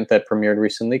segment that premiered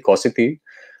recently, Kositi,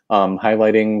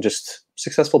 highlighting just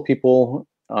successful people,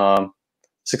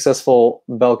 successful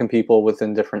Balkan people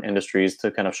within different industries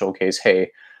to kind of showcase, hey,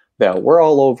 that we're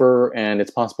all over and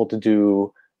it's possible to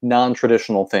do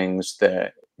non-traditional things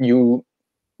that you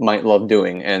might love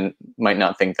doing and might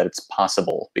not think that it's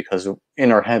possible, because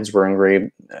in our heads we're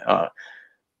engraved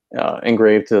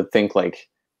to think like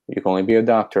you can only be a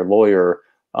doctor, lawyer,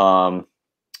 that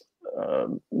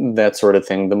sort of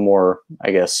thing. The more,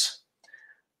 I guess,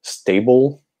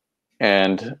 stable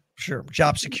and sure,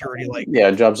 job security,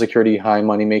 job security, high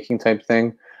money making type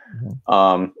thing.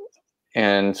 Mm-hmm.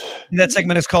 And that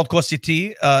segment is called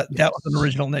Kositi. That was an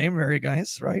original name. Very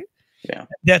nice, right? Yeah.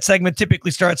 That segment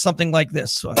typically starts something like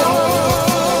this.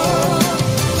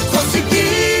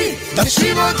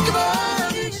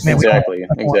 Exactly.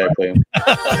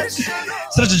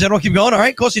 Srdjan General, keep going. All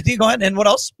right, Kositi, go ahead. And what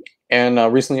else? And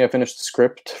recently I finished the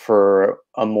script for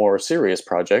a more serious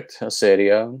project.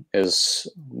 Seria is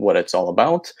what it's all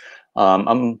about.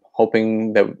 I'm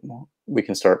hoping that we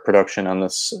can start production on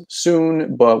this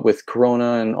soon, but with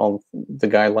Corona and all the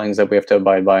guidelines that we have to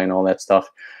abide by and all that stuff,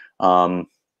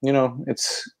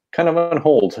 it's kind of on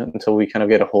hold until we kind of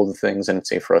get a hold of things and it's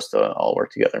safe for us to all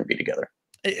work together and be together.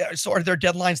 So are there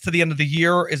deadlines to the end of the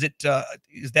year? Is it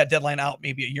is that deadline out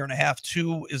maybe a year and a half,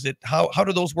 two? Is it how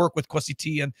do those work with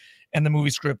Kositi and the movie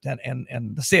script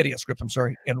and the Seria script, I'm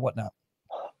sorry, and whatnot?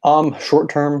 Short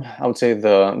term, I would say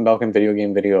the Balkan video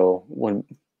game video, when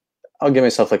I'll give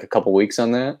myself like a couple weeks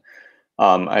on that.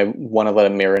 I want to let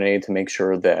it marinate to make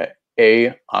sure that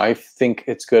I think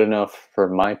it's good enough for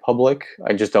my public.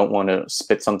 I just don't want to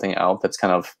spit something out that's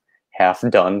kind of half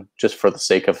done just for the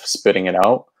sake of spitting it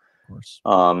out. Of course.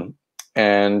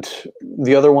 And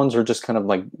the other ones are just kind of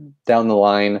like down the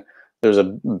line. There's a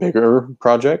bigger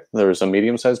project, there's a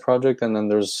medium-sized project, and then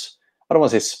there's, I don't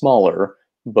want to say smaller,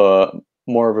 but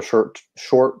more of a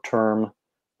short term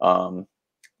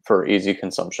for easy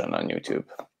consumption on YouTube.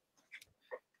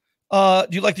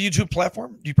 Do you like the YouTube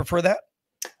platform? Do you prefer that?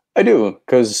 I do,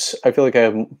 because I feel like I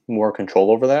have more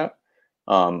control over that.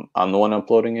 I'm the one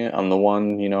uploading it. I'm the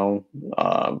one,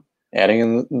 adding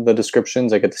in the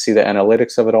descriptions. I get to see the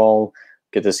analytics of it all,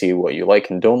 get to see what you like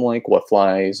and don't like, what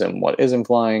flies and what isn't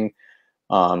flying,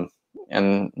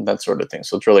 and that sort of thing.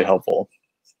 So it's really helpful.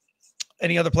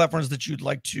 Any other platforms that you'd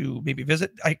like to maybe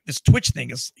visit? This Twitch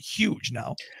thing is huge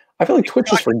now. I feel like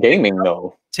Twitch is for gaming,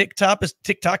 though. TikTok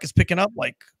is picking up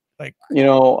like I'm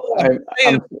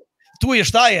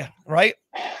right?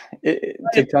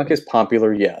 TikTok is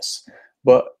popular, yes,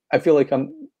 but I feel like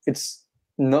it's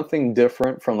nothing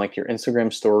different from like your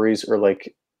Instagram stories or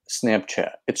like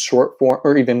Snapchat. It's short form,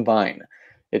 or even Vine.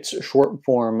 It's short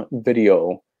form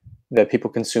video that people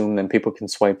consume, then people can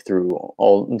swipe through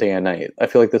all day and night. I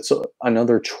feel like that's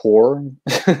another chore.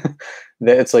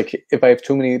 That it's like, if I have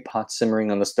too many pots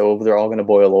simmering on the stove, they're all going to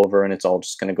boil over and it's all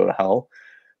just going to go to hell.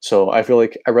 So I feel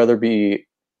like I'd rather be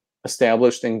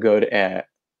established and good at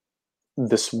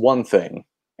this one thing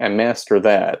and master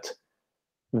that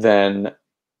than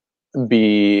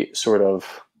be sort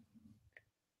of,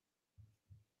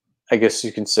 I guess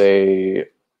you can say,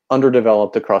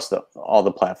 underdeveloped across all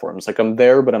the platforms. Like I'm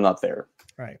there, but I'm not there.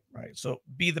 Right. So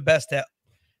be the best at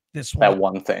that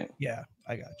one thing. Yeah,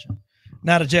 I got you.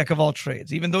 Not a jack of all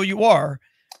trades, even though you are,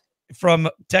 from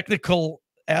technical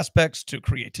aspects to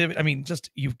creativity. I mean, just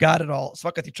you've got it all.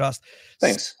 Svaka trust.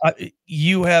 Thanks.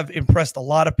 You have impressed a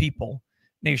lot of people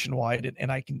nationwide,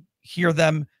 and I can hear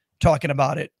them talking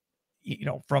about it.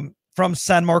 From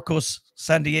San Marcos,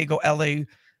 San Diego, LA,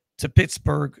 to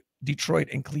Pittsburgh, Detroit,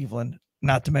 and Cleveland.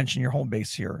 Not to mention your home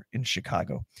base here in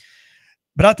Chicago.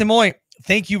 Brate moj,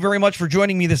 thank you very much for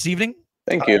joining me this evening.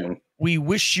 Thank you. We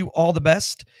wish you all the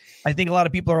best. I think a lot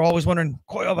of people are always wondering,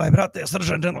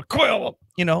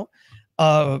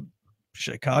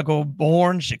 Chicago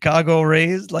born, Chicago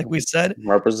raised, like we said.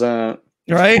 Represent.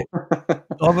 Right?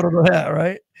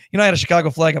 Right? I had a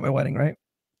Chicago flag at my wedding, right?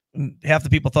 And half the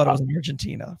people thought it was an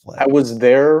Argentina flag. I was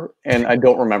there, and I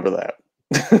don't remember that.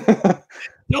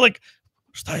 They're like,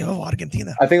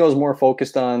 Argentina. I think I was more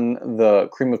focused on the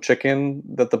cream of chicken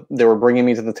that they were bringing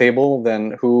me to the table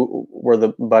than who were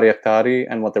the bariatari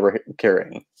and what they were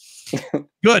carrying.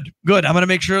 Good. I'm going to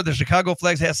make sure the Chicago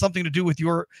flags has something to do with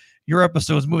your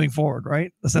episodes moving forward,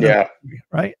 right? Yeah.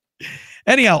 Right?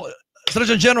 Anyhow,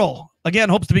 Srdjan General, again,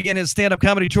 hopes to begin his stand-up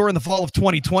comedy tour in the fall of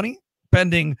 2020,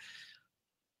 pending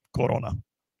Corona.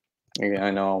 Yeah,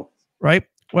 I know. Right?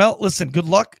 Well, listen, good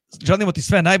luck. Želimo ti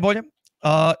sve najbolje.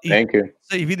 Thank you.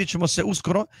 I vidit ćemo se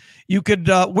uskoro. You could,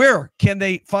 where can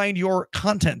they find your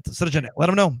content, Srdjan? Let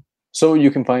them know. So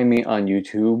you can find me on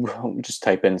YouTube. Just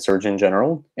type in Srdjan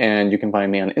General, and you can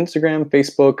find me on Instagram,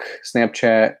 Facebook,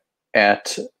 Snapchat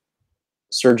at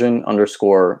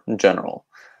Srdjan_General.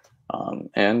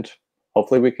 And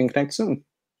hopefully we can connect soon.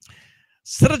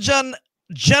 Srdjan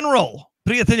General,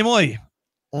 prijatelji moji,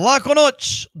 laku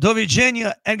noć,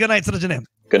 doviđenja, and good night, Srdjane.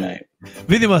 Good night.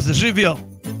 Vidimo se, živio.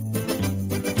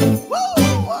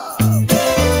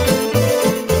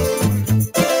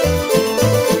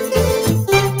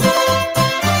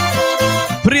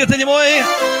 Prijatelji moji,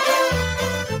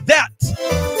 that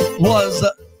was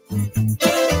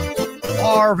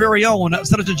our very own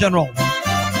Srdjan General.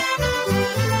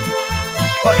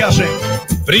 Pa kaže,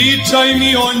 Pričaj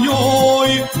mi o njoj,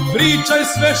 pričaj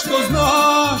sve što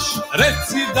znaš,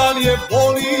 reci da li je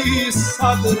boli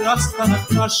sad rastanak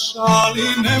naš, ali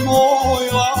nemoj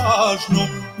lažno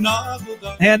nadu da...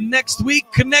 And next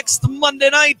week, next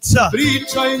Monday night,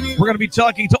 we're going to be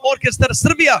talking to Orkestar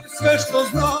Srbija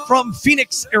from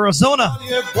Phoenix, Arizona.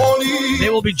 They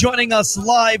will be joining us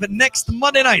live next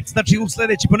Monday night. Znači u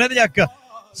sljedeći ponedeljak.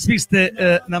 Svi ste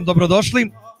nam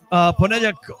dobrodošli.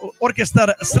 Ponedjeljak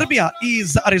Orkestar Srbija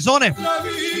iz Arizone.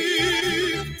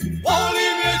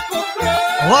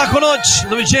 Laku noć,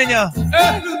 doviđenja.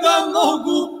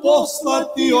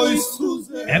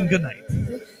 And good night.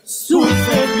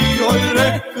 Suze bi joj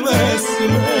rekle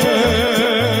sve.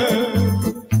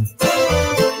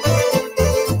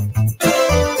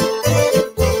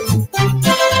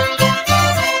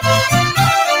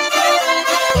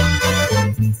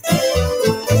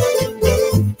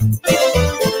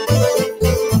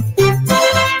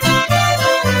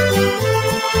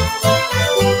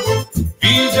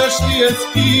 Viđaš li je s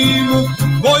kim,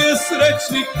 ko je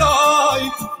srećnik taj,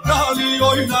 da li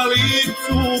joj na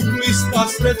licu blista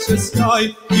sreće sjaj,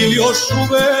 ili još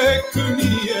uvek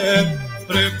nije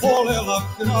prebolela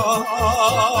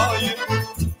kraj.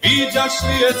 Viđaš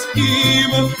li je s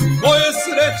kim, ko je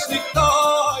srećnik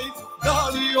taj, da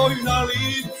li joj na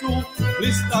licu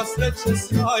blista sreće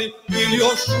sjaj, ili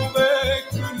još uvek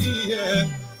nije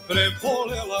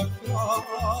prebolela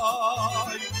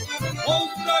kraj.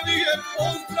 Pozdravi je,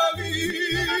 pozdravi,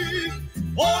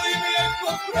 volim je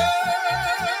ko pre.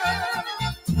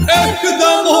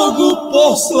 Da mogu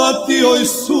poslati joj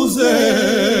suze,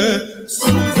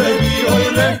 suze bi joj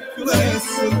rekle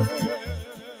sve.